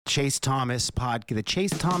Chase Thomas podcast.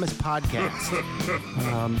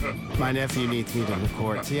 My nephew needs me to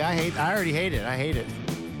record. See, I already hate it. I hate it.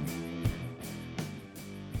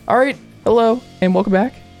 All right. Hello, and welcome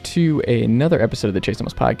back to another episode of the Chase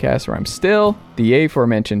Thomas podcast, where I'm still the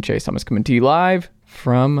aforementioned Chase Thomas, coming to you live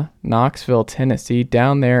from Knoxville, Tennessee,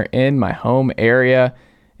 down there in my home area,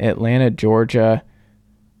 Atlanta, Georgia.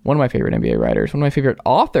 One of my favorite NBA writers, one of my favorite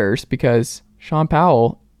authors, because Shaun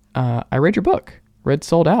Powell, I read your book, read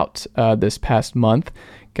Sold Out this past month,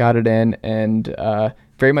 got it in, and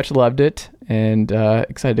very much loved it, and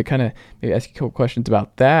excited to kind of maybe ask you a couple questions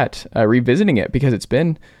about that, revisiting it, because it's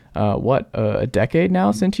been, a decade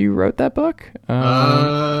now since you wrote that book?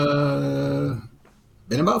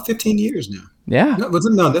 Been about 15 years now. Yeah. No,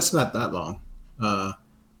 that's not that long.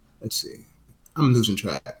 Let's see. I'm losing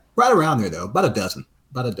track. Right around there, though. About a dozen.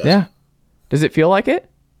 Yeah. Does it feel like it?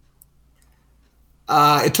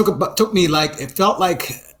 It felt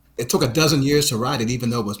like it took a dozen years to write it, even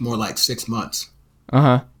though it was more like 6 months.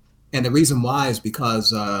 Uh-huh. And the reason why is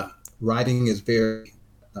because writing is very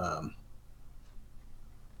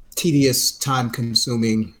tedious,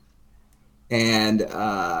 time-consuming, and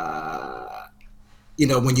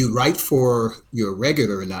when you write for your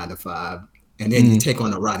regular 9 to 5, and then you take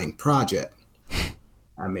on a writing project,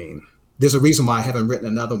 I mean, there's a reason why I haven't written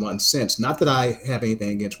another one since. Not that I have anything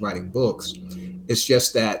against writing books. It's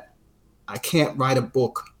just that I can't write a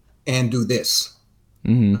book and do this.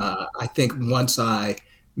 Mm-hmm. I think once I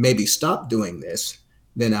maybe stop doing this,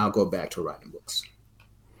 then I'll go back to writing books.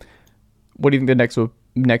 What do you think the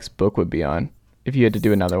next book would be on if you had to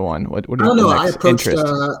do another one? What do you I don't know.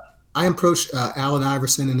 I approached Allen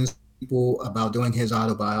Iverson and his people about doing his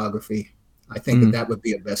autobiography. I think that would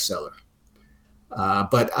be a bestseller.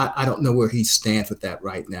 But I don't know where he stands with that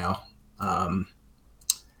right now.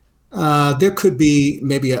 There could be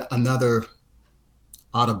maybe another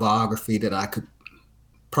autobiography that I could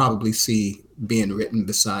probably see being written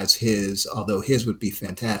besides his, although his would be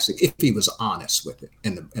fantastic if he was honest with it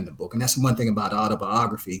in the book. And that's one thing about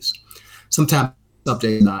autobiographies. Sometimes the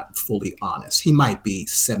subject is not fully honest. He might be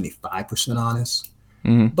 75% honest,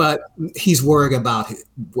 but he's worried about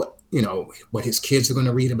what his kids are going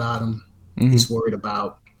to read about him. Mm-hmm. He's worried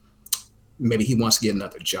about maybe he wants to get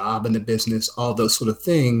another job in the business, all those sort of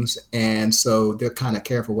things. And so they're kind of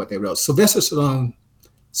careful what they wrote. Sylvester Stallone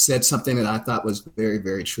said something that I thought was very,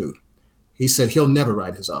 very true. He said he'll never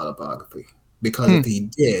write his autobiography because if he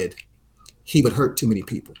did, he would hurt too many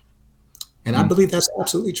people. And I believe that's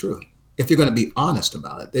absolutely true. If you're going to be honest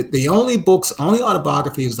about it, the only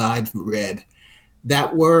autobiographies I've read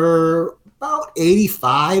that were about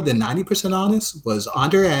 85 to 90% honest was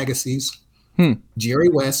Andre Agassi's, Jerry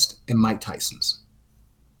West, and Mike Tyson's.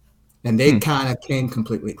 And they kind of came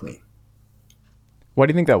completely clean. What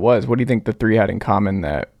do you think that was? What do you think the three had in common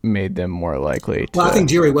that made them more likely to... Well, I think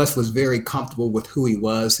Jerry West was very comfortable with who he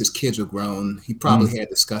was. His kids were grown. He probably had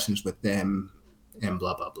discussions with them and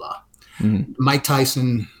blah, blah, blah. Mike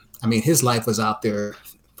Tyson, I mean, his life was out there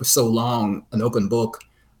for so long, an open book.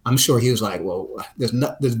 I'm sure he was like, well, there's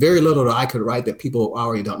very little that I could write that people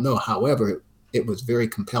already don't know. However, it was very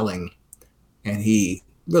compelling, and he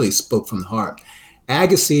really spoke from the heart.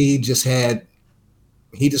 Agassi just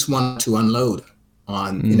wanted to unload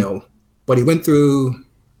on, what he went through,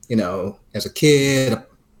 as a kid,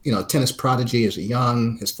 tennis prodigy as a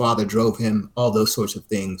young, his father drove him, all those sorts of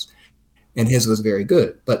things. And his was very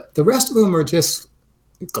good. But the rest of them are just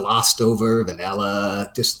glossed over, vanilla,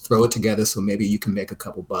 just throw it together so maybe you can make a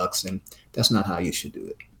couple bucks. And that's not how you should do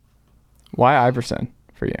it. Why Iverson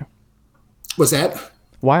for you? What's that?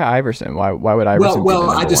 Why Iverson? Why would Iverson?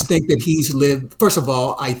 Well, I just think that he's lived. First of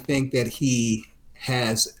all, I think that he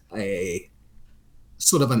has a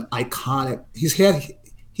sort of an iconic.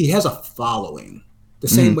 He has a following, the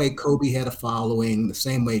same way Kobe had a following, the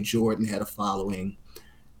same way Jordan had a following.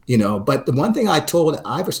 But the one thing I told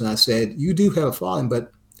Iverson, I said, you do have a following,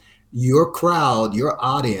 but your crowd, your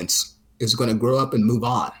audience is going to grow up and move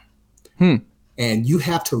on. And you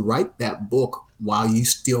have to write that book while you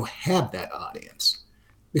still have that audience,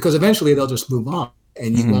 because eventually they'll just move on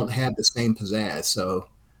and you won't have the same pizzazz. So,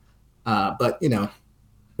 but I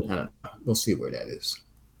don't know. We'll see where that is.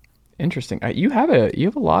 Interesting. You have a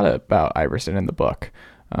lot about Iverson in the book.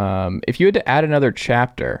 If you had to add another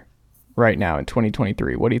chapter right now in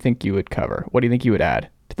 2023, what do you think you would cover? What do you think you would add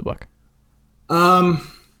to the book?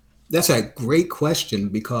 That's a great question,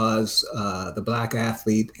 because the Black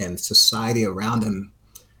athlete and society around him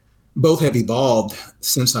both have evolved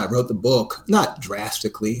since I wrote the book. Not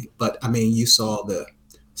drastically, but I mean, you saw the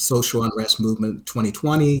social unrest movement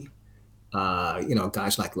 2020,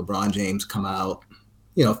 guys like LeBron James come out,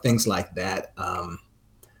 things like that.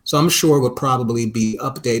 So I'm sure it would probably be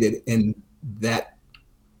updated in that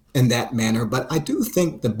manner. But I do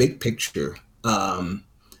think the big picture,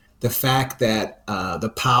 the fact that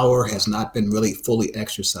the power has not been really fully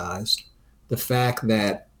exercised, the fact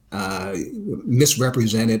that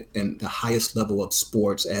misrepresented in the highest level of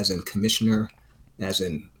sports, as in commissioner, as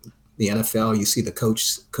in the NFL, you see the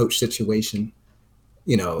coach situation,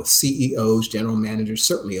 CEOs, general managers,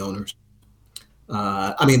 certainly owners.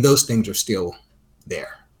 Those things are still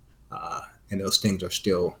there, and those things are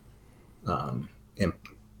still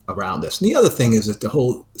around us. And the other thing is that the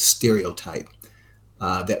whole stereotype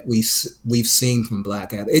that we've seen from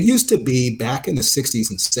black athletes. It used to be back in the 60s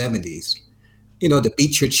and 70s, to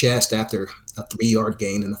beat your chest after a 3-yard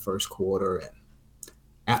gain in the first quarter and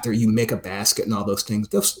after you make a basket and all those things.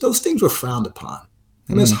 Those things were frowned upon.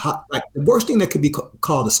 And it's hot. Like the worst thing that could be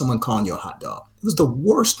called is someone calling you a hot dog. It was the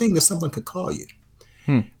worst thing that someone could call you.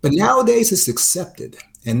 But nowadays it's accepted.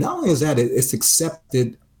 And not only is that, it's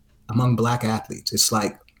accepted among black athletes. It's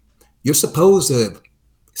like you're supposed to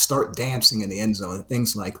start dancing in the end zone and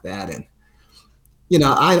things like that. And,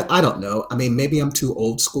 I don't know. Maybe I'm too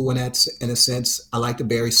old school in a sense. I like the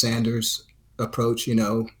Barry Sanders approach,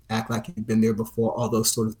 act like you've been there before, all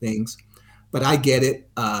those sort of things. But I get it.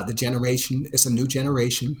 The generation, it's a new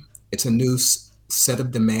generation. It's a new set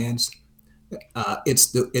of demands.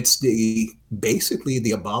 It's basically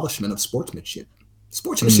the abolishment of sportsmanship.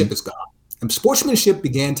 Sportsmanship is gone. And sportsmanship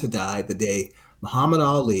began to die the day Muhammad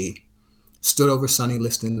Ali stood over Sonny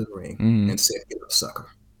Liston in the ring and said, "Get up, sucker."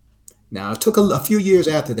 Now, it took a few years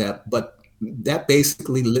after that, but that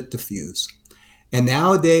basically lit the fuse. And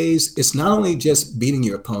nowadays, it's not only just beating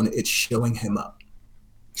your opponent, it's showing him up,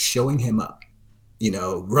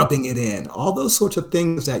 rubbing it in, all those sorts of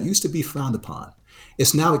things that used to be frowned upon.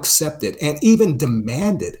 It's now accepted and even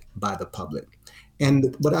demanded by the public.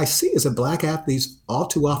 And what I see is that black athletes all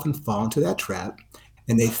too often fall into that trap,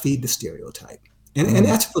 and they feed the stereotype. And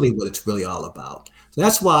that's really what it's really all about. So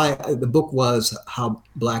that's why the book was how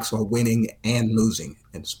blacks are winning and losing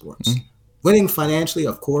in sports. Winning financially,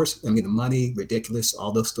 of course. The money, ridiculous,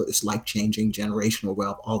 all those, it's life-changing, generational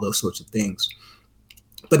wealth, all those sorts of things.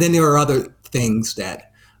 But then there are other things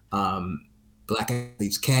that black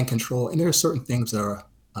athletes can control, and there are certain things that are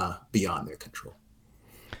beyond their control.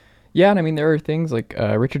 Yeah, and there are things like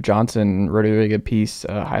Richard Johnson wrote a really good piece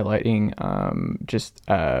highlighting just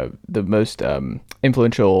the most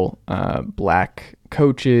influential black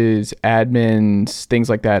coaches, admins, things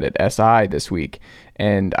like that at SI this week.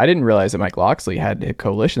 And I didn't realize that Mike Loxley had a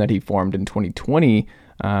coalition that he formed in 2020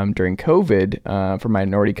 during COVID for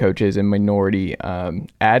minority coaches and minority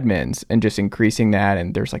admins, and just increasing that.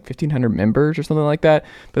 And there's like 1,500 members or something like that.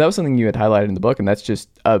 But that was something you had highlighted in the book, and that's just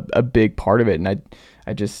a big part of it. And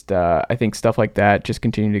I think stuff like that just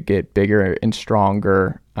continue to get bigger and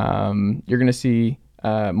stronger. You're going to see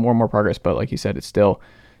more and more progress, but like you said, it's still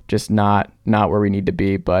just not where we need to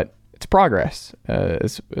be, but it's progress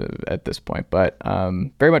at this point. But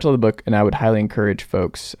very much love the book, and I would highly encourage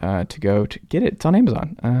folks to go to get it. It's on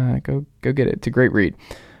Amazon. Go get it. It's a great read.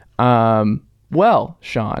 Well,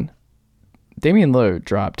 Shaun, Damian Lillard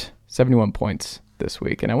dropped 71 points this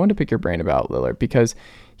week, and I wanted to pick your brain about Lillard because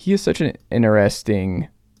he is such an interesting,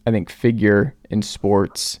 I think, figure in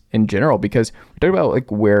sports in general, because we talk about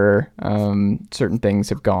like where certain things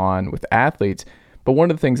have gone with athletes. But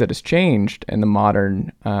one of the things that has changed in the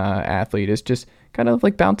modern athlete is just kind of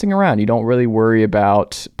like bouncing around. You don't really worry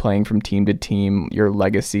about playing from team to team, your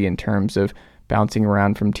legacy in terms of bouncing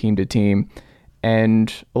around from team to team.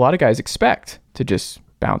 And a lot of guys expect to just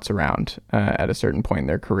bounce around at a certain point in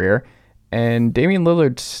their career. And Damian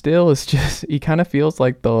Lillard still is just, he kind of feels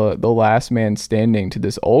like the last man standing to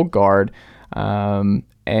this old guard.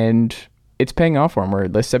 And it's paying off for him, where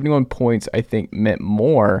the 71 points, I think, meant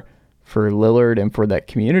more for Lillard and for that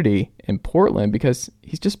community in Portland, because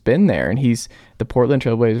he's just been there, and the Portland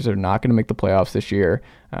Trailblazers are not going to make the playoffs this year.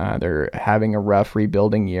 They're having a rough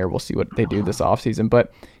rebuilding year. We'll see what they do this offseason,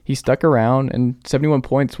 but he stuck around, and 71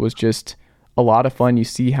 points was just a lot of fun. You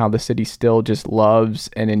see how the city still just loves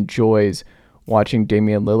and enjoys watching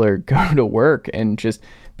Damian Lillard go to work and just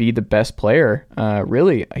be the best player.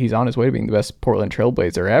 Really, he's on his way to being the best Portland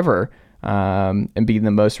Trailblazer ever. And being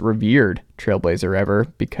the most revered Trailblazer ever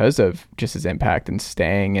because of just his impact and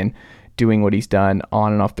staying and doing what he's done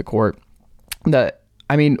on and off the court.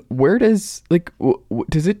 Where does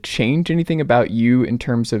does it change anything about you in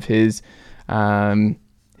terms of his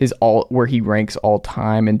where he ranks all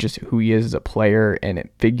time and just who he is as a player and a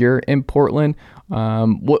figure in Portland?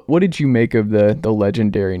 What did you make of the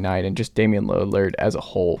legendary night and just Damian Lillard as a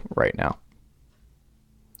whole right now?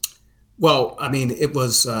 Well, it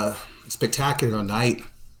was spectacular night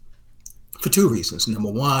for two reasons.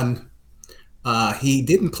 Number one, he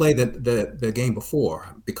didn't play the game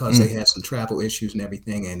before because they had some travel issues and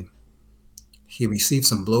everything, and he received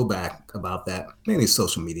some blowback about that, mainly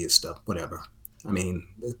social media stuff, whatever. I mean,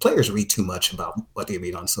 players read too much about what they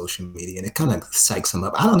read on social media, and it kind of psychs them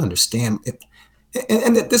up. I don't understand it,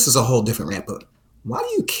 and this is a whole different rant, but why do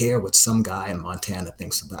you care what some guy in Montana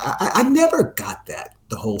thinks about? I never got that,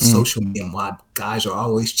 the whole social media and why guys are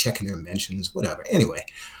always checking their mentions, whatever. Anyway,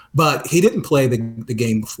 but he didn't play the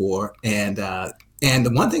game before, and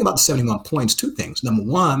the one thing about the 71 points, two things. Number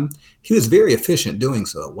one, he was very efficient doing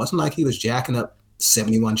so. It wasn't like he was jacking up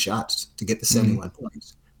 71 shots to get the 71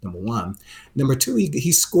 points. Number one. Number two,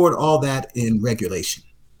 he scored all that in regulation.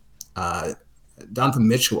 Donovan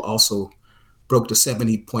Mitchell also broke the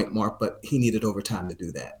 70-point mark, but he needed overtime to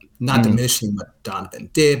do that. Not diminishing what Donovan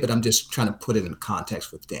did, but I'm just trying to put it in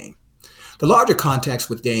context with Dame. The larger context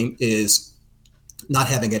with Dame is not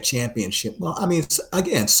having a championship. Well, I mean,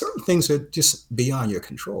 again, certain things are just beyond your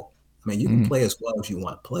control. I mean, you can play as well as you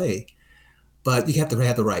want to play, but you have to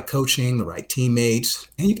have the right coaching, the right teammates,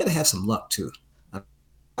 and you got to have some luck too.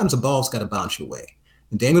 Sometimes the ball's got to bounce your way.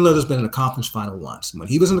 And Damian Lillard's been in a conference final once. And when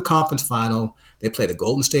he was in the conference final, they played the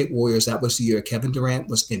Golden State Warriors. That was the year Kevin Durant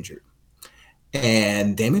was injured.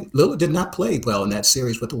 And Damian Lillard did not play well in that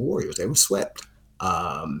series with the Warriors. They were swept.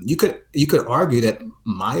 You could argue that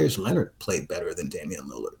Myers Leonard played better than Damian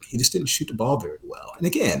Lillard. He just didn't shoot the ball very well. And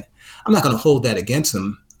again, I'm not going to hold that against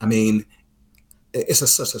him. I mean, it's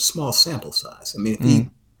such a small sample size. I mean, if he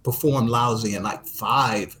performed lousy in like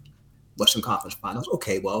 5 Western Conference Finals,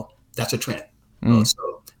 okay, well, that's a trend.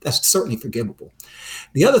 So that's certainly forgivable.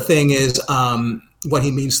 The other thing is what he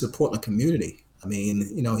means to the Portland community. I mean,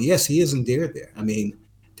 yes, he is endeared there. I mean,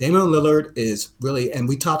 Damian Lillard is really, and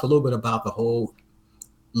we talked a little bit about the whole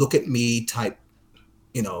look at me type,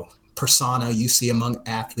 persona you see among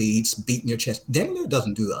athletes, beating your chest. Damian Lillard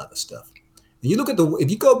doesn't do the other stuff. And you look at if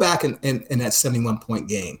you go back in that 71-point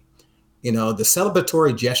game, the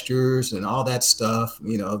celebratory gestures and all that stuff,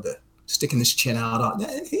 the sticking his chin out,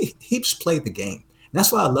 he just played the game. And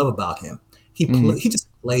that's what I love about him. He just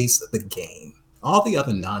plays the game. All the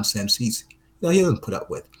other nonsense he doesn't put up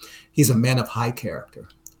with. He's a man of high character,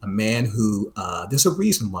 a man who there's a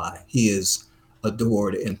reason why he is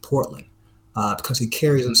adored in Portland because he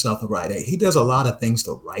carries himself the right way. He does a lot of things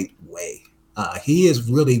the right way. He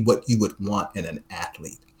is really what you would want in an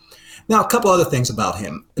athlete. Now, a couple other things about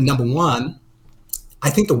him. Number one, I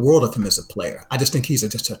think the world of him as a player. I just think he's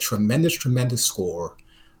just a tremendous, tremendous scorer,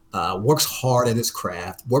 works hard at his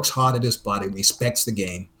craft, works hard at his body, respects the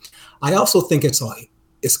game. I also think it's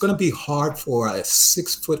going to be hard for a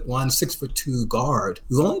 6'1", 6'2" guard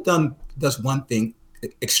who only does one thing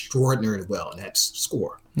extraordinarily well, and that's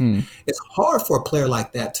score. It's hard for a player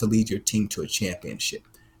like that to lead your team to a championship.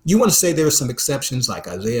 You want to say there are some exceptions like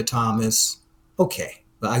Isaiah Thomas. Okay,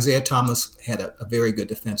 but Isaiah Thomas had a very good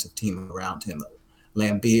defensive team around him.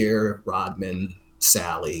 Lambeer, Rodman,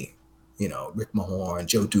 Sally, Rick Mahorn,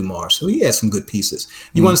 Joe Dumars. So he had some good pieces.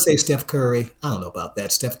 You want to say Steph Curry? I don't know about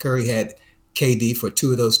that. Steph Curry had KD for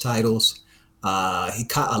 2 of those titles. He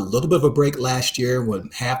caught a little bit of a break last year when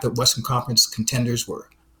half the Western Conference contenders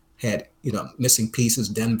had missing pieces,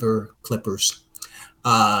 Denver, Clippers.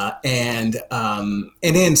 And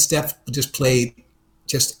then Steph just played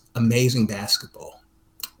just amazing basketball.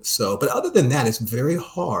 So, but other than that, it's very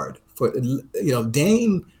hard for,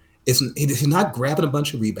 Dame he's not grabbing a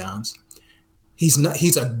bunch of rebounds. He's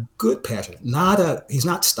a good passer, he's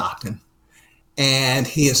not Stockton. And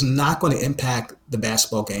he is not going to impact the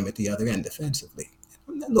basketball game at the other end defensively.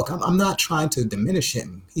 Look, I'm not trying to diminish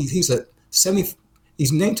him. He's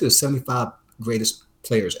named to the 75 greatest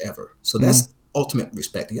players ever. So that's ultimate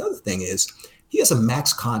respect. The other thing is he has a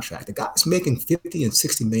max contract. The guy's making $50 and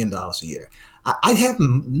 $60 million a year. I have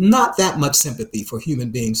not that much sympathy for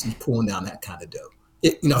human beings who's pulling down that kind of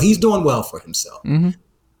dough. He's doing well for himself.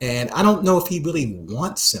 And I don't know if he really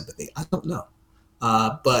wants sympathy. I don't know.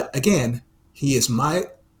 But again, he is my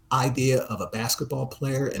idea of a basketball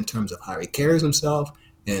player in terms of how he carries himself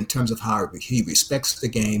and in terms of how he respects the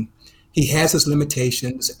game. He has his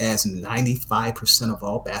limitations, as 95% of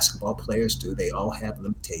all basketball players do. They all have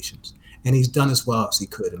limitations. And he's done as well as he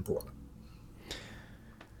could in Portland.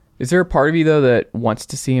 Is there a part of you, though, that wants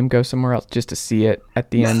to see him go somewhere else just to see it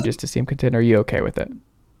at the end, just to see him contend? Are you okay with it?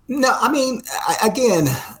 No, I mean,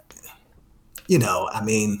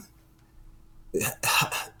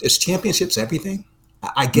 is championships everything?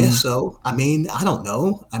 I guess so. I mean, I don't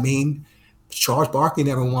know. I mean, Charles Barkley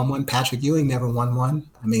never won one. Patrick Ewing never won one.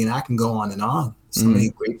 I mean, I can go on and on. So many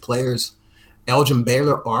great players Elgin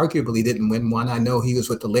Baylor arguably didn't win one. I know he was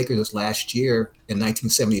with the Lakers last year in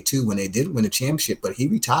 1972 when they did win a championship, but he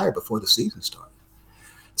retired before the season started.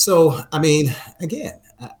 So, I mean, again,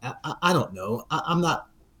 I don't know. I'm not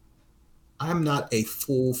a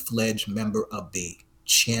full-fledged member of the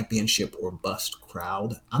championship or bust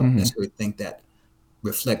crowd. I don't necessarily think that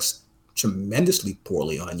reflects tremendously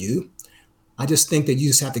poorly on you. I just think that you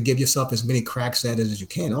just have to give yourself as many cracks at it as you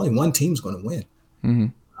can. Only one team's going to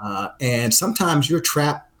win. And sometimes you're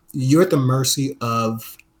trapped. You're at the mercy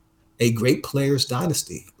of a great player's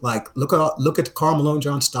dynasty. Like look at Karl Malone,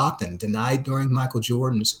 John Stockton, denied during Michael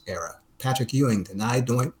Jordan's era. Patrick Ewing, denied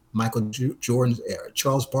during Michael Jordan's era.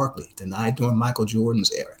 Charles Barkley, denied during Michael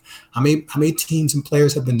Jordan's era. How many teams and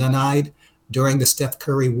players have been denied during the Steph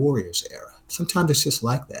Curry Warriors era? Sometimes it's just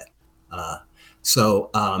like that. I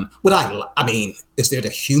mean, is there the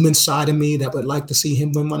human side of me that would like to see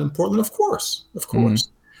him win one in Portland? Of course.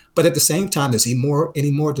 But at the same time, is he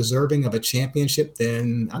any more deserving of a championship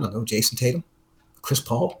than, I don't know, Jason Tatum, Chris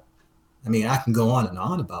Paul? I mean, I can go on and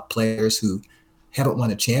on about players who haven't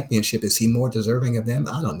won a championship. Is he more deserving of them?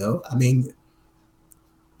 I don't know. I mean,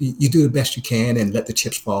 you do the best you can and let the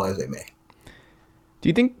chips fall as they may. Do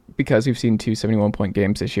you think because we've seen 2 71-point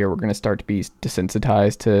games this year, we're going to start to be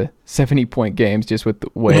desensitized to 70-point games just with the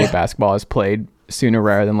way basketball is played sooner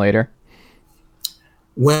rather than later?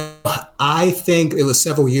 Well, I think it was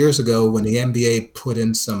several years ago when the NBA put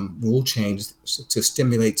in some rule changes to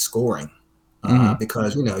stimulate scoring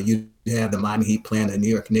because, you have the Miami Heat playing the New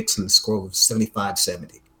York Knicks and the score was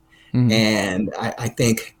 75-70. And I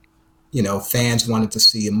think, fans wanted to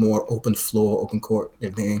see a more open floor, open court,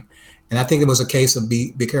 everything. And I think it was a case of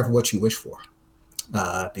be careful what you wish for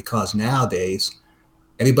because nowadays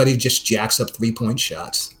everybody just jacks up 3-point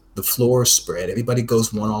shots. The floor is spread. Everybody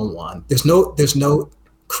goes one-on-one. There's no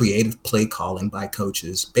creative play calling by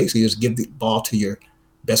coaches. Basically, just give the ball to your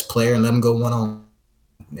best player and let them go one-on-one.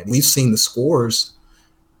 And we've seen the scores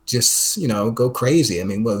just, go crazy. I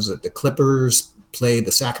mean, what was it? The Clippers played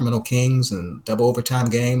the Sacramento Kings in double overtime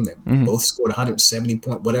game. They both scored 170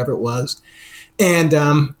 point, whatever it was. And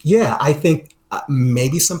I think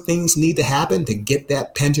maybe some things need to happen to get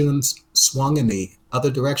that pendulum swung in the other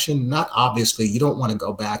direction. Not obviously, you don't want to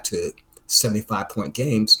go back to 75-point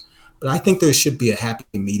games, but I think there should be a happy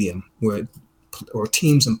medium where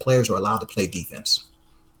teams and players are allowed to play defense.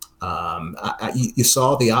 You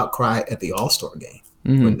saw the outcry at the All-Star game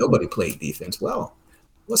when nobody played defense. Well,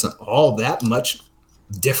 it wasn't all that much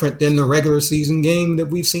different than the regular season game that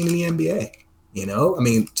we've seen in the NBA. I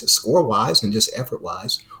mean, score-wise and just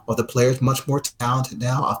effort-wise, are the players much more talented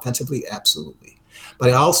now offensively? Absolutely. But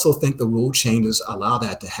I also think the rule changes allow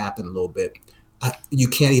that to happen a little bit. You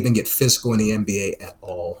can't even get physical in the NBA at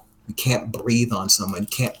all. You can't breathe on someone. You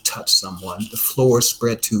can't touch someone. The floor is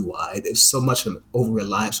spread too wide. There's so much of an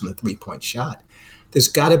over-reliance on the 3-point shot. There's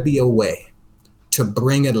got to be a way to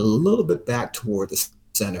bring it a little bit back toward the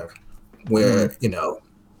center where,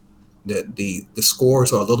 the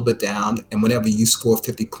scores are a little bit down, and whenever you score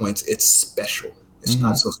 50 points, it's special. It's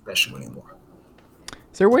not so special anymore.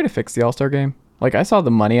 Is there a way to fix the All-Star game? Like, I saw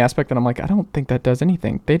the money aspect, and I'm like, I don't think that does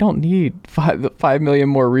anything. They don't need 5 million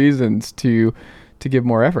more reasons to give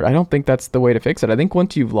more effort. I don't think that's the way to fix it. I think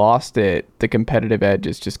once you've lost it, the competitive edge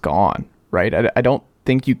is just gone, right? I don't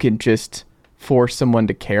think you can just force someone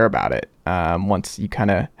to care about it once you kind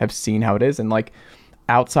of have seen how it is. And, like,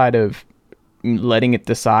 outside of letting it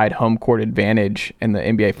decide home court advantage in the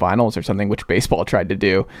NBA Finals or something, which baseball tried to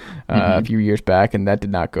do a few years back, and that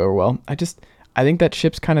did not go well. I think that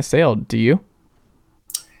ship's kind of sailed. Do you?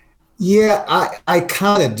 Yeah, I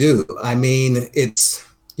kind of do. I mean, it's,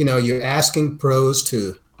 you're asking pros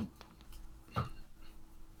to,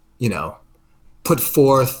 put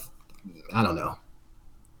forth, I don't know,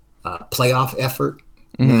 playoff effort.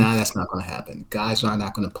 Nah, that's not going to happen. Guys are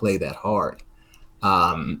not going to play that hard.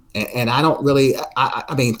 And I don't really,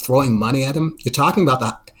 I mean, throwing money at them, you're talking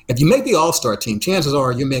about if you make the All-Star team, chances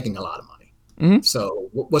are you're making a lot of money. So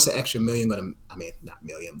what's the extra million going to, I mean, not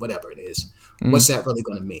million, whatever it is, what's that really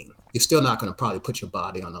going to mean? You're still not going to probably put your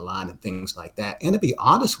body on the line and things like that. And to be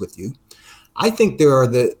honest with you, I think there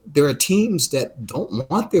are teams that don't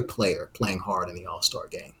want their player playing hard in the All-Star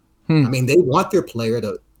game. I mean, they want their player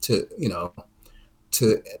to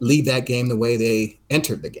leave that game the way they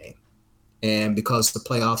entered the game. And because the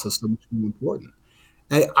playoffs are so much more important.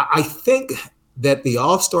 I think that the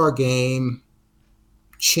All-Star game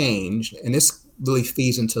changed, and this really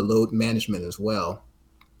feeds into load management as well.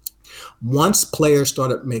 Once players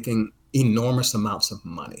started making enormous amounts of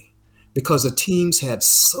money, because the teams had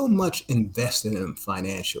so much invested in them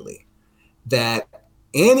financially, that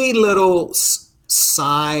any little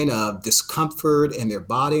sign of discomfort in their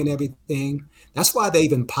body and everything. That's why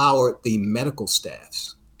they've empowered the medical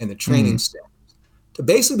staffs and the training staff to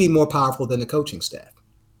basically be more powerful than the coaching staff.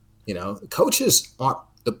 The coaches aren't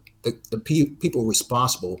the people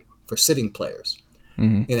responsible for sitting players.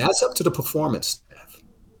 And that's up to the performance staff.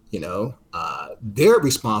 They're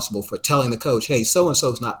responsible for telling the coach, hey,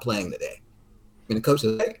 so-and-so's not playing today. And the coach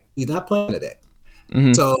says, hey, he's not playing today.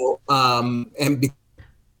 So,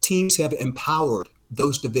 teams have empowered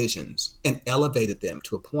those divisions and elevated them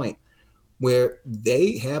to a point where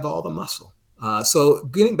they have all the muscle. So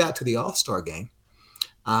getting back to the All-Star game,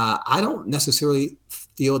 I don't necessarily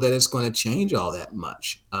feel that it's going to change all that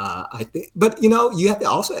much. I think, but you have to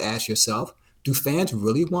also ask yourself, do fans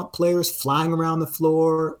really want players flying around the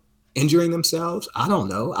floor, injuring themselves? I don't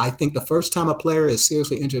know. I think the first time a player is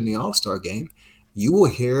seriously injured in the All-Star game, you will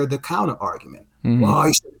hear the counter argument. Well,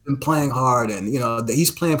 he should have been playing hard, and he's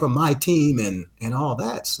playing for my team, and all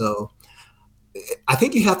that. So I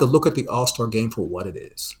think you have to look at the All-Star game for what it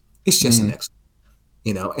is. It's just an extra,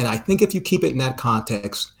 and I think if you keep it in that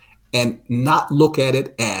context and not look at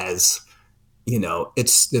it as,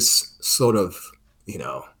 it's this sort of,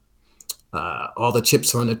 all the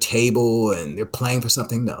chips are on the table and they're playing for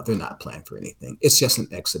something. No, they're not playing for anything. It's just an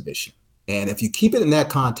exhibition. And if you keep it in that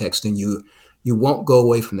context, then you won't go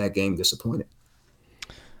away from that game disappointed.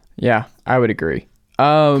 Yeah, I would agree.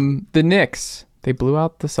 The Knicks, they blew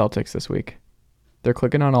out the Celtics this week. They're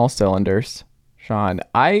clicking on all cylinders. Shaun,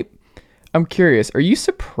 I'm curious, are you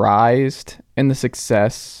surprised in the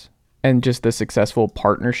success and just the successful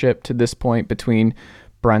partnership to this point between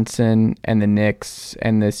Brunson and the Knicks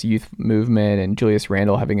and this youth movement and Julius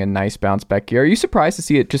Randle having a nice bounce back year? Are you surprised to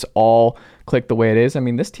see it just all click the way it is? I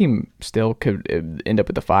mean, this team still could end up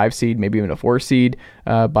with a 5 seed, maybe even a 4 seed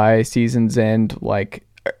by season's end.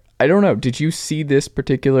 I don't know. Did you see this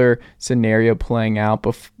particular scenario playing out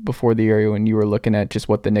before the area when you were looking at just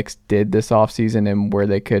what the Knicks did this offseason and where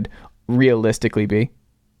they could realistically be?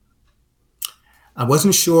 I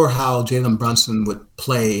wasn't sure how Jalen Brunson would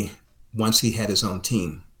play once he had his own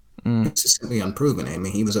team. It's simply unproven. I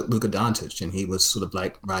mean, he was at Luka Doncic, and he was sort of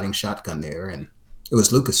like riding shotgun there, and it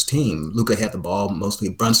was Luka's team. Luka had the ball mostly.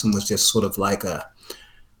 Brunson was just sort of like a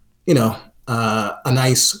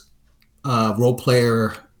nice role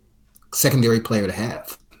player, secondary player to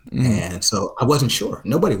have. And so I wasn't sure.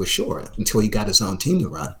 Nobody was sure until he got his own team to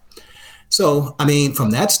run. So, I mean,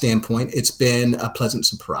 from that standpoint, it's been a pleasant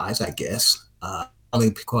surprise, I guess, only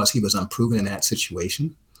because he was unproven in that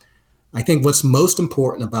situation. I think what's most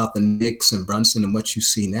important about the Knicks and Brunson and what you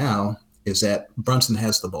see now is that Brunson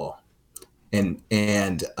has the ball and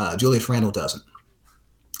Julius Randle doesn't.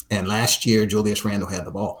 And last year, Julius Randle had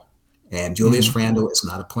the ball, and Julius Randle is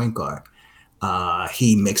not a point guard.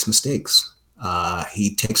 He makes mistakes.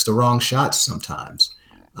 He takes the wrong shots sometimes.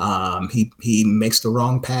 He makes the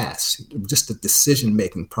wrong pass. Just the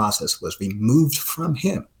decision-making process was removed from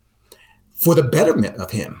him for the betterment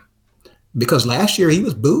of him, because last year he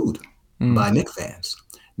was booed by Knicks fans.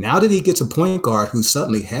 Now that he gets a point guard who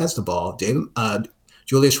suddenly has the ball,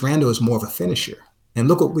 Julius Randle is more of a finisher. And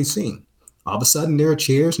look what we've seen. All of a sudden there are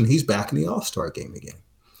cheers, and he's back in the All-Star game again.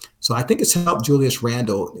 So I think it's helped Julius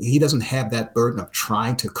Randle. He doesn't have that burden of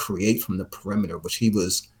trying to create from the perimeter, which he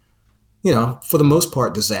was, for the most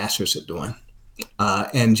part, disastrous at doing.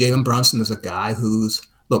 And Jalen Brunson is a guy who's,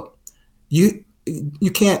 look, you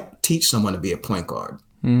can't teach someone to be a point guard.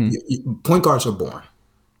 Point guards are born.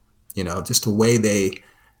 Just the way they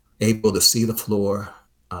able to see the floor,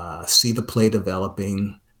 see the play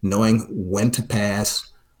developing, knowing when to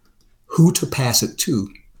pass, who to pass it to,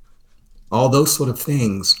 all those sort of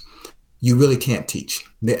things you really can't teach.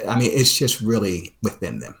 I mean, it's just really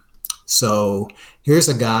within them. So here's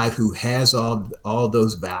a guy who has all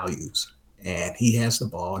those values, and he has the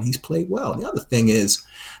ball, and he's played well. The other thing is,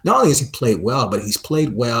 not only has he played well, but he's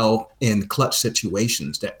played well in clutch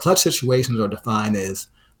situations. That clutch situations are defined as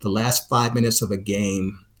the last 5 minutes of a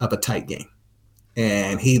game, of a tight game.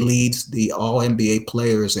 And he leads the all-NBA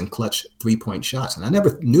players in clutch three-point shots. And I never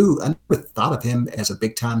thought of him as a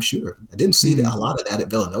big-time shooter. I didn't see a lot of that at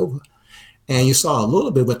Villanova. And you saw a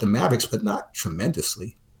little bit with the Mavericks, but not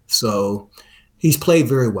tremendously. So he's played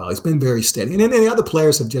very well. He's been very steady. And then the other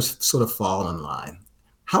players have just sort of fallen in line.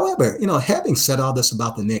 However, having said all this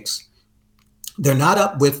about the Knicks, they're not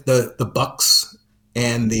up with the Bucks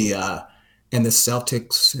and the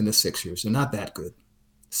Celtics and the Sixers. They're not that good.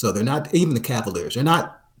 So they're not, even the Cavaliers, they're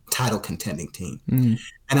not title contending team. And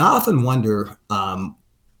I often wonder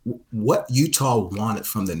what Utah wanted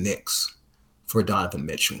from the Knicks for Donovan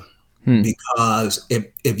Mitchell. Because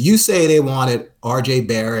if you say they wanted RJ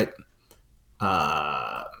Barrett,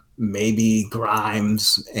 maybe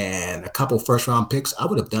Grimes and a couple first round picks, I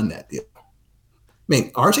would have done that deal. I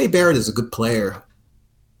mean, RJ Barrett is a good player.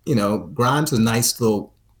 Grimes is a nice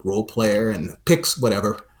little role player, and picks,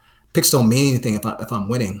 whatever. Picks don't mean anything if I'm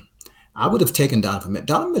winning. I would have taken Donovan Mitchell.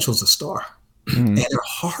 Donovan Mitchell's a star, and they're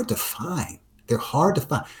hard to find.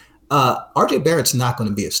 RJ Barrett's not going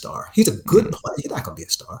to be a star. He's a good player. He's not going to be a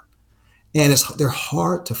star. And they're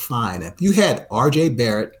hard to find. If you had RJ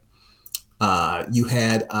Barrett, you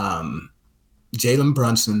had Jalen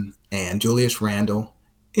Brunson and Julius Randle,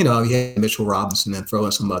 you had Mitchell Robinson, and throw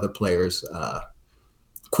in some other players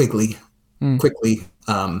quickly.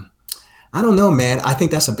 I don't know, man. I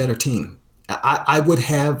think that's a better team. I would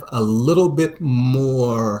have a little bit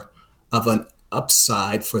more of an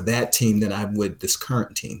upside for that team than I would this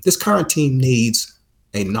current team. This current team needs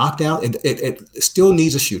a knockdown. It still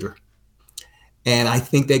needs a shooter. And I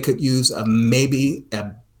think they could use maybe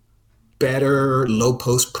a better low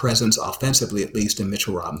post presence offensively, at least, than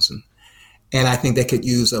Mitchell Robinson. And I think they could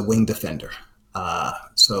use a wing defender.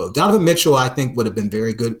 So Donovan Mitchell, I think, would have been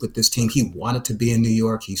very good with this team. He wanted to be in New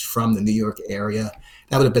York. He's from the New York area.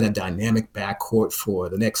 That would have been a dynamic backcourt for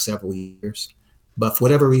the next several years. But for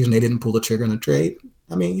whatever reason, they didn't pull the trigger on the trade.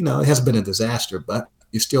 I mean, it hasn't been a disaster, but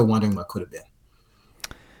you're still wondering what could have been.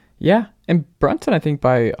 Yeah. And Brunson, I think,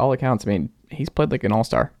 by all accounts, I mean, he's played like an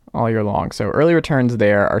all-star all year long. So early returns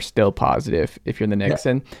there are still positive if you're in the Knicks.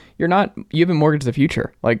 Yeah. And you haven't mortgaged the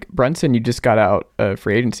future. Like Brunson, you just got out of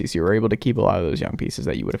free agency, so you were able to keep a lot of those young pieces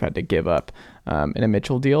that you would have had to give up in a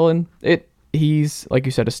Mitchell deal. And he's, like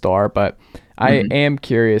you said, a star, but I am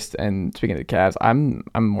curious. And speaking of the Cavs, I'm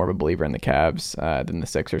more of a believer in the Cavs than the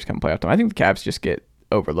Sixers come playoff time. I think the Cavs just get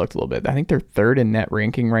overlooked a little bit. I think they're third in net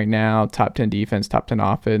ranking right now, top 10 defense, top 10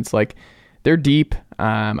 offense. Like, they're deep.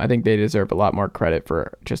 I think they deserve a lot more credit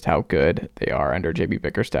for just how good they are under JB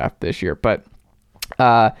Bickerstaff this year. But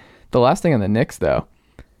the last thing on the Knicks, though,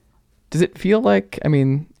 does it feel like, I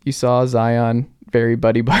mean, you saw Zion very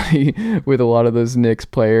buddy-buddy with a lot of those Knicks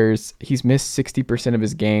players. He's missed 60% of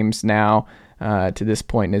his games now to this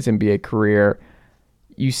point in his NBA career.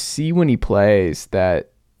 You see when he plays that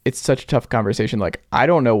it's such a tough conversation. Like, I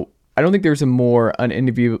don't think there's a more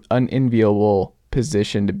unenviable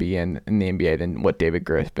position to be in the NBA than what David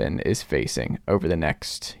Griffin is facing over the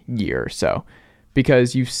next year or so,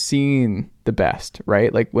 because you've seen the best,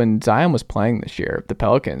 right? Like when Zion was playing this year, the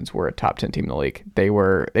Pelicans were a top 10 team in the league. They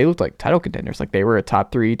looked like title contenders. Like they were a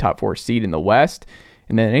top 3, top 4 seed in the West,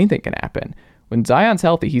 and then anything can happen. When Zion's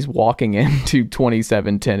healthy, he's walking into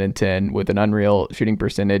 27, 10, and 10 with an unreal shooting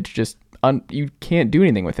percentage. You can't do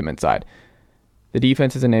anything with him inside. The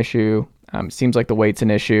defense is an issue. Seems like the weight's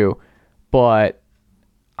an issue, but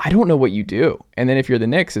I don't know what you do. And then if you're the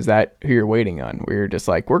Knicks, is that who you're waiting on? Where you're just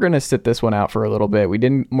like, we're going to sit this one out for a little bit. We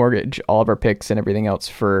didn't mortgage all of our picks and everything else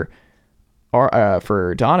for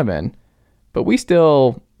Donovan, but we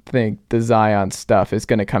still think the Zion stuff is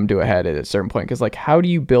going to come to a head at a certain point. Because like, how do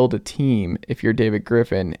you build a team if you're David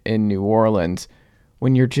Griffin in New Orleans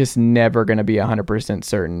when you're just never going to be 100%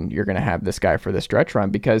 certain you're going to have this guy for the stretch run?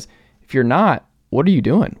 Because if you're not, what are you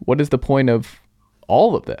doing? What is the point of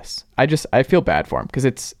all of this? I feel bad for him because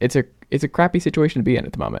it's a crappy situation to be in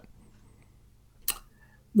at the moment.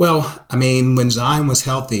 Well, I mean, when Zion was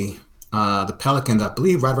healthy, the Pelicans, I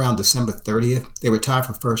believe right around December 30th, they were tied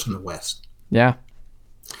for first in the West. Yeah.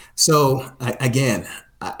 So again,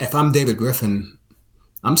 if I'm David Griffin,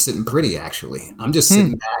 I'm sitting pretty, actually. I'm just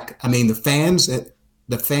sitting back. I mean, the fans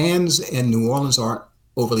in New Orleans aren't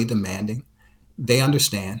overly demanding. They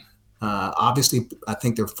understand. Obviously, I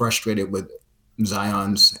think they're frustrated with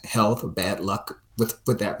Zion's health or bad luck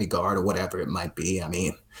with that regard or whatever it might be. I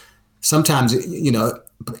mean, sometimes,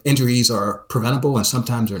 injuries are preventable and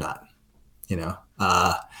sometimes they're not,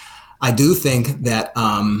 I do think that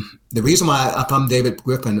the reason why if I'm David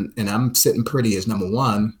Griffin and I'm sitting pretty is, number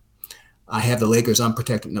one, I have the Lakers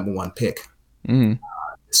unprotected number 1 pick this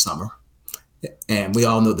summer. And we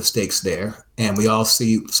all know the stakes there. And we all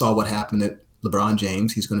saw what happened at LeBron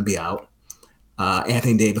James. He's going to be out.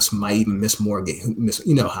 Anthony Davis might even miss more games.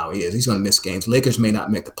 You know how he is. He's going to miss games. Lakers may not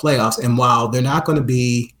make the playoffs. And while they're not going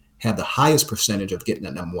to have the highest percentage of getting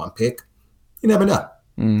that number 1 pick, you never know.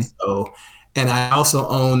 So, and I also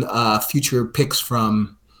own future picks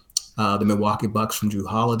from the Milwaukee Bucks from Drew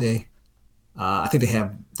Holiday. I think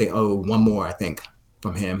they owe 1 more, I think,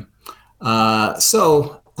 from him.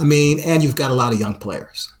 So, I mean, and you've got a lot of young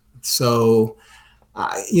players. So,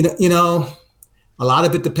 a lot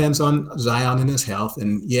of it depends on Zion and his health.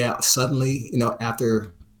 And yeah, suddenly,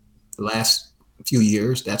 after the last few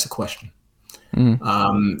years, that's a question.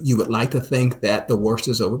 You would like to think that the worst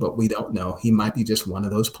is over, but we don't know. He might be just one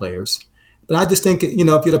of those players But I just think, if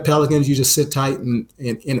you're the Pelicans, you just sit tight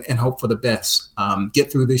and hope for the best.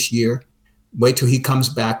 Get through this year. Wait till he comes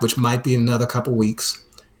back, which might be another couple weeks.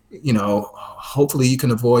 Hopefully you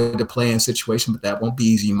can avoid the play-in situation, but that won't be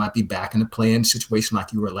easy. You might be back in the play-in situation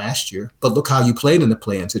like you were last year. But look how you played in the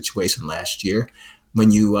play-in situation last year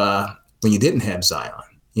when you didn't have Zion.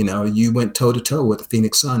 You went toe-to-toe with the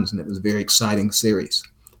Phoenix Suns, and it was a very exciting series.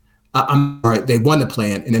 I'm sorry, they won the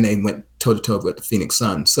play-in, and then they went toe-to-toe with the Phoenix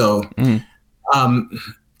Suns. So, as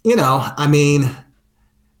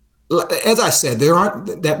I said, there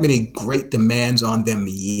aren't that many great demands on them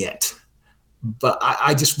yet. But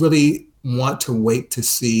I just really want to wait to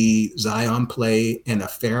see Zion play in a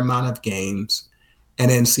fair amount of games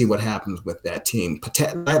and then see what happens with that team.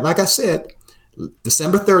 Like I said,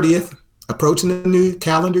 December 30th, approaching the new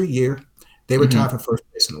calendar year, they were tied for first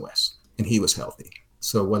place in the West, and he was healthy.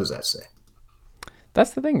 So what does that say?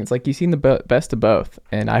 That's the thing. It's like you've seen the best of both,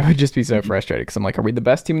 and I would just be so frustrated because I'm like, are we the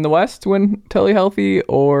best team in the West when totally healthy,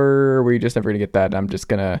 or are we just never going to get that? I'm just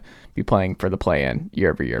going to be playing for the play-in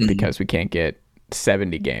year over year because we can't get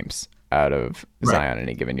 70 games out of Zion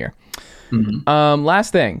any given year.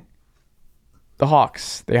 Last thing, the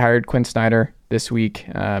Hawks, they hired Quin Snyder this week,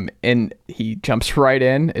 and he jumps right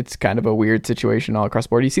in. It's kind of a weird situation all across the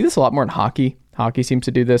board. You see this a lot more in hockey. Hockey seems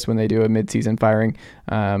to do this when they do a midseason firing.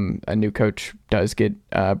 A new coach does get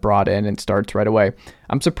brought in and starts right away.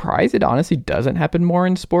 I'm surprised it honestly doesn't happen more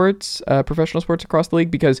in sports, professional sports across the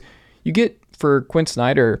league, because you get, for Quin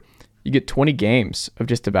Snyder, you get 20 games of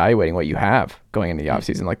just evaluating what you have going into the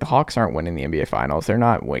offseason. Like, the Hawks aren't winning the NBA Finals. They're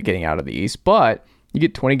not getting out of the East, but you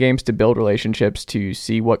get 20 games to build relationships, to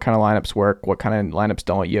see what kind of lineups work, what kind of lineups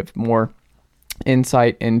don't. You have more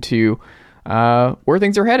insight into where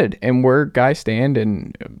things are headed and where guys stand.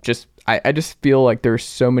 And I just feel like there's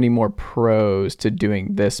so many more pros to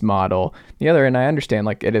doing this model. The other, and I understand,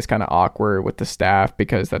 like, it is kind of awkward with the staff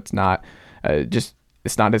because that's not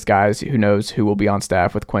it's not his guys. Who knows who will be on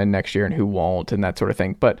staff with Quin next year and who won't, and that sort of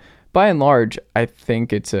thing. But by and large, I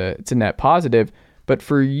think it's a net positive. But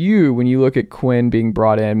for you, when you look at Quin being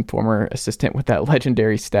brought in, former assistant with that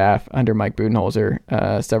legendary staff under Mike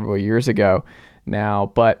Budenholzer several years ago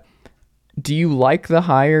now, but do you like the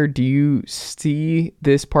hire? Do you see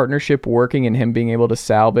this partnership working and him being able to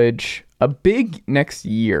salvage a big next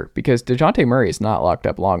year? Because DeJounte Murray is not locked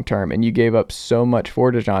up long term, and you gave up so much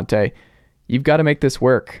for DeJounte. You've got to make this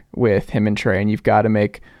work with him and Trey, and you've got to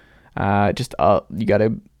make you got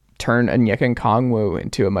to turn Onyeka Okongwu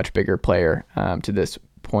into a much bigger player to this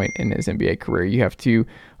point in his NBA career. You have to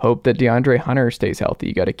hope that DeAndre Hunter stays healthy.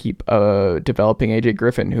 You got to keep developing AJ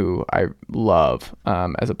Griffin, who I love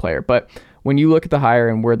as a player. But when you look at the hire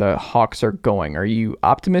and where the Hawks are going, are you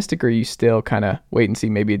optimistic, or are you still kind of wait and see?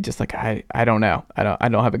 Maybe just like, I don't know. I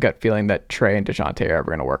don't have a gut feeling that Trey and DeJounte are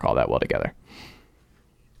ever going to work all that well together.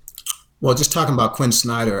 Well, just talking about Quin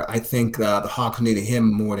Snyder, I think the Hawks needed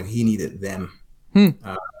him more than he needed them.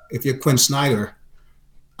 If you're Quin Snyder,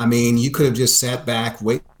 I mean, you could have just sat back,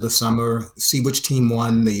 wait the summer, see which team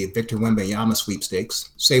won the Victor Wembanyama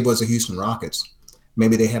sweepstakes. Say it was the Houston Rockets.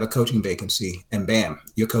 Maybe they have a coaching vacancy, and bam,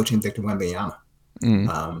 you're coaching Victor Wembanyama.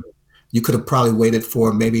 You could have probably waited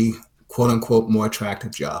for maybe, quote unquote, more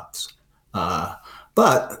attractive jobs.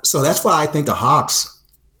 But so that's why I think the Hawks,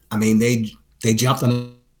 I mean, they jumped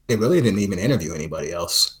on. They really didn't even interview anybody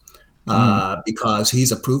else because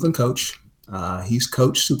he's a proven coach. He's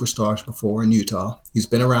coached superstars before in Utah. He's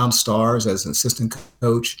been around stars as an assistant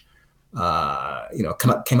coach. Came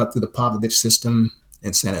up through the Popovich system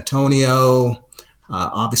in San Antonio.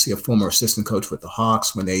 Obviously, a former assistant coach with the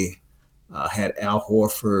Hawks when they had Al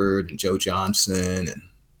Horford and Joe Johnson and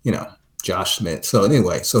Josh Smith. So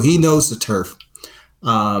anyway, so he knows the turf.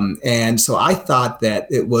 And so I thought that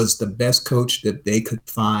it was the best coach that they could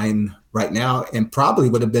find right now, and probably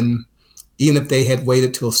would have been, even if they had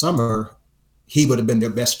waited till summer, he would have been their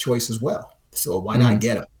best choice as well. So why not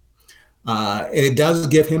get him? And it does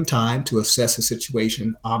give him time to assess the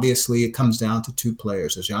situation. Obviously, it comes down to two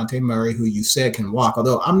players. DeJounte Murray, who you said can walk,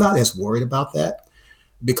 although I'm not as worried about that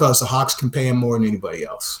because the Hawks can pay him more than anybody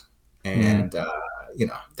else. And,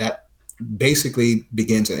 that basically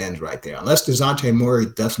begins and ends right there. Unless DeJounte Murray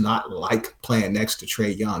does not like playing next to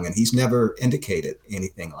Trae Young, and he's never indicated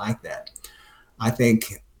anything like that. I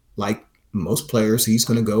think, like most players, he's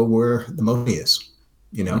going to go where the money is.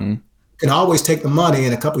 You can always take the money,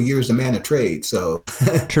 in a couple of years demand a trade. So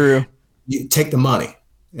true, you take the money.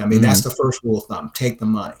 I mean, that's the first rule of thumb: take the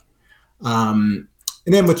money. And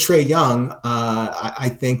then with Trae Young, I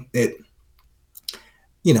think that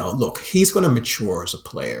look, he's going to mature as a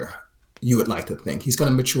player. You would like to think he's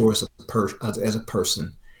going to mature as a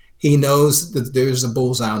person. he knows that there's a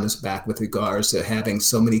bullseye on his back with regards to having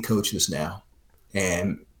so many coaches now.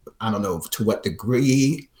 And I don't know to what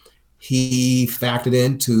degree he factored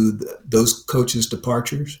into those coaches'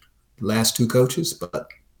 departures, the last two coaches, but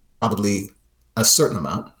probably a certain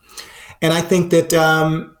amount. And I think that,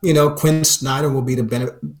 Quin Snyder will be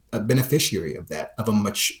the beneficiary of that, of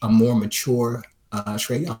a more mature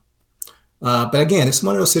Trae Young. But again, it's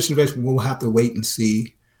one of those situations we'll have to wait and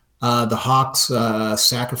see. The Hawks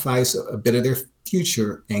sacrifice a bit of their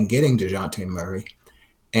future in getting DeJounte Murray.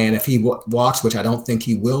 And if he walks, which I don't think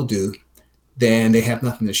he will do, then they have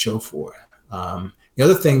nothing to show for it. The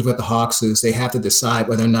other thing with the Hawks is they have to decide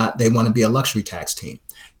whether or not they want to be a luxury tax team.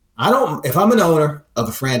 If I'm an owner of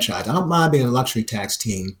a franchise, I don't mind being a luxury tax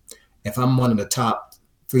team if I'm one of the top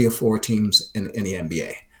 3 or 4 teams in the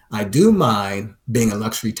NBA. I do mind being a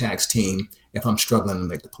luxury tax team if I'm struggling to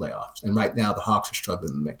make the playoffs. And right now the Hawks are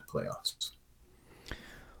struggling to make the playoffs.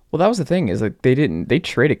 Well, that was the thing is like they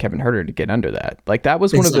traded Kevin Huerter to get under that. Like that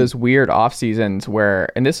was one of those weird off seasons where,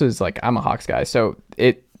 and this was like, I'm a Hawks guy. So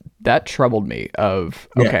that troubled me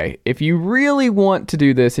okay, if you really want to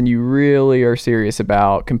do this and you really are serious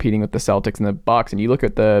about competing with the Celtics and the Bucks, and you look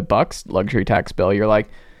at the Bucks luxury tax bill, you're like,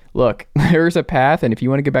 look, there's a path. And if you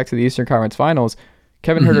want to get back to the Eastern Conference Finals,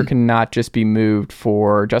 Kevin Huerter cannot just be moved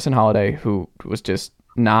for Justin Holiday, who was just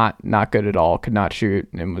not good at all, could not shoot,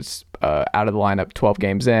 and was out of the lineup 12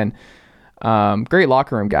 games in. Great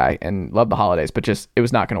locker room guy and loved the Holidays, but just it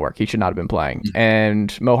was not going to work. He should not have been playing.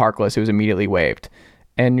 And Mo Harkless, who was immediately waived.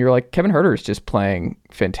 And you're like, Kevin Huerter is just playing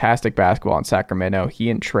fantastic basketball in Sacramento. He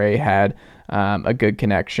and Trae had a good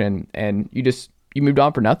connection, and you moved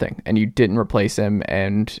on for nothing, and you didn't replace him,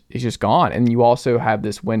 and he's just gone. And you also have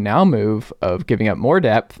this win now move of giving up more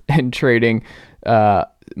depth and trading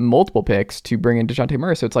multiple picks to bring in DeJounte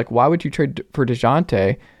Murray. So it's like, why would you trade for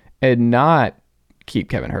DeJounte and not keep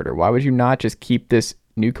Kevin Huerter? Why would you not just keep this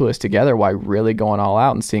nucleus together? Why really going all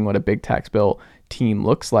out and seeing what a big tax bill team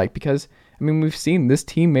looks like? Because I mean, we've seen this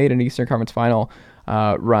team made an Eastern Conference Final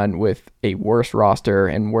run with a worse roster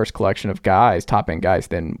and worse collection of guys, top-end guys,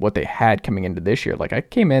 than what they had coming into this year. Like, I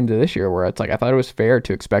came into this year where it's like I thought it was fair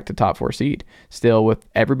to expect a top 4 seed. Still, with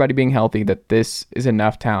everybody being healthy, that this is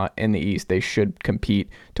enough talent in the East. They should compete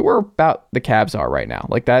to where about the Cavs are right now.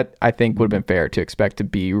 Like, that, I think, would have been fair to expect to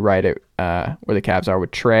be right at where the Cavs are with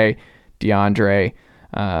Trae, DeAndre,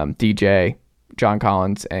 DJ, John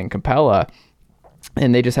Collins, and Capella.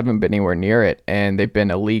 And they just haven't been anywhere near it. And they've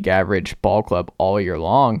been a league average ball club all year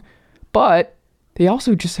long. But they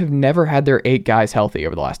also just have never had their 8 guys healthy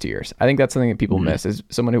over the last 2 years. I think that's something that people miss. As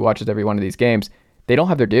someone who watches every one of these games, they don't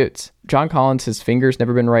have their dudes. John Collins, his finger's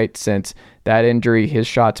never been right since that injury. His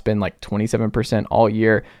shot's been like 27% all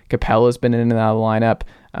year. Capella's been in and out of the lineup.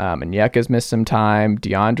 Onyeka's missed some time.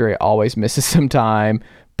 DeAndre always misses some time.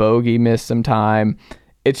 Bogey missed some time.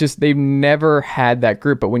 It's just they've never had that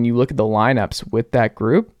group. But when you look at the lineups with that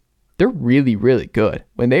group, they're really, really good.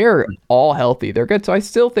 When they are all healthy, they're good. So I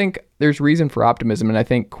still think there's reason for optimism. And I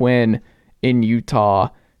think Quin in Utah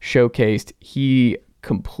showcased he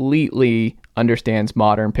completely understands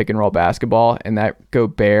modern pick and roll basketball. And that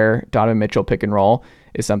Gobert, Donovan Mitchell pick and roll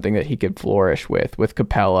is something that he could flourish with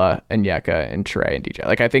Capella, Onyeka, and Trae and DJ.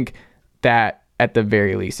 Like, I think that at the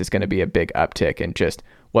very least is going to be a big uptick in just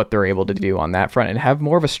what they're able to do on that front and have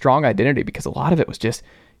more of a strong identity, because a lot of it was just,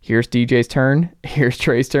 here's DJ's turn, here's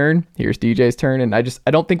Trae's turn, here's DJ's turn. And I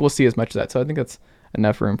don't think we'll see as much of that. So I think that's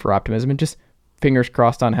enough room for optimism and just fingers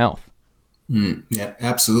crossed on health. Yeah,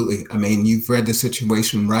 absolutely. I mean, you've read the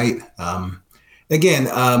situation right. I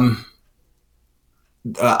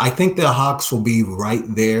think the Hawks will be right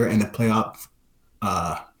there in the playoff,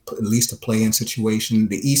 at least a play-in situation.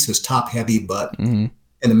 The East is top heavy, but in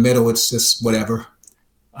the middle, it's just whatever.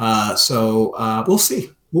 So we'll see.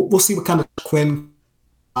 We'll see what kind of Quin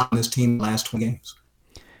on this team the last 20 games.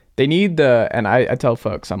 They need and I tell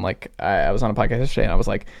folks, I'm like, I was on a podcast yesterday and I was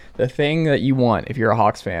like, the thing that you want if you're a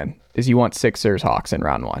Hawks fan is you want Sixers Hawks in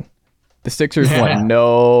round 1. The Sixers want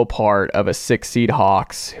no part of a 6-seed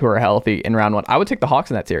Hawks who are healthy in round 1. I would take the Hawks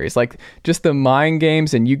in that series. Like, just the mind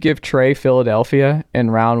games, and you give Trae Philadelphia in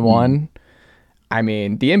round 1. I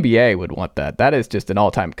mean, the NBA would want that. That is just an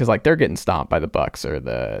all-time, because like they're getting stomped by the Bucks or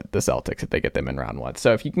the Celtics if they get them in round 1.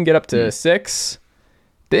 So if you can get up to 6,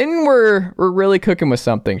 then we're really cooking with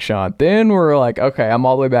something, Shaun. Then we're like, okay, I'm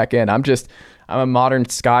all the way back in. I'm a modern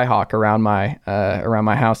skyhawk around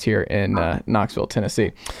my house here in Knoxville,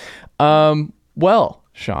 Tennessee. Well,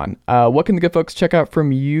 Shaun, what can the good folks check out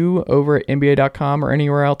from you over at NBA.com or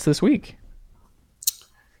anywhere else this week?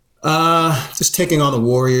 Just taking on the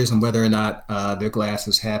Warriors and whether or not their glass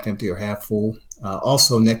is half empty or half full.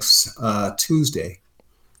 Also next Tuesday,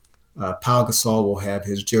 Pau Gasol will have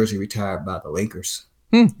his jersey retired by the Lakers.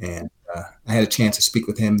 Hmm. And I had a chance to speak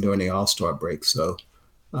with him during the All-Star break. So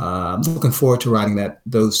I'm looking forward to writing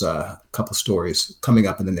those couple stories coming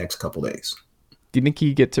up in the next couple days. Do you think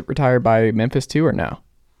he gets it retired by Memphis too, or no?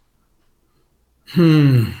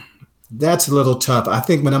 That's a little tough. I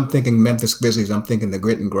think when I'm thinking Memphis Grizzlies, I'm thinking the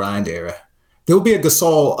grit and grind era. There will be a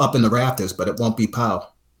Gasol up in the rafters, but it won't be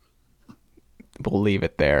Powell. We'll leave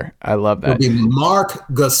it there. I love It'll that. be Marc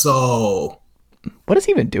Gasol. What is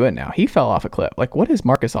he even doing now? He fell off a cliff. Like, what is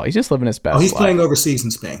Marc Gasol? He's just living his best Oh, he's life. playing overseas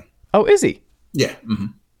in Spain. Oh, is he? Yeah. Mm-hmm.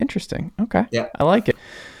 Interesting. Okay. Yeah. I like it.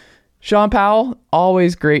 Shaun Powell,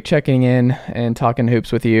 always great checking in and talking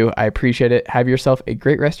hoops with you. I appreciate it. Have yourself a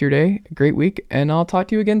great rest of your day, a great week, and I'll talk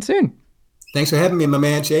to you again soon. Thanks for having me, my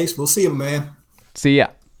man, Chase. We'll see you, man. See ya.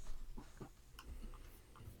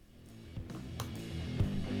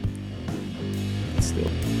 Still.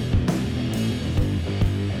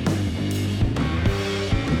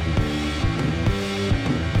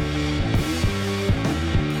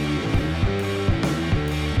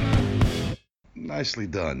 Nicely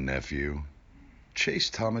done, nephew. Chase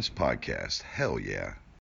Thomas Podcast. Hell yeah.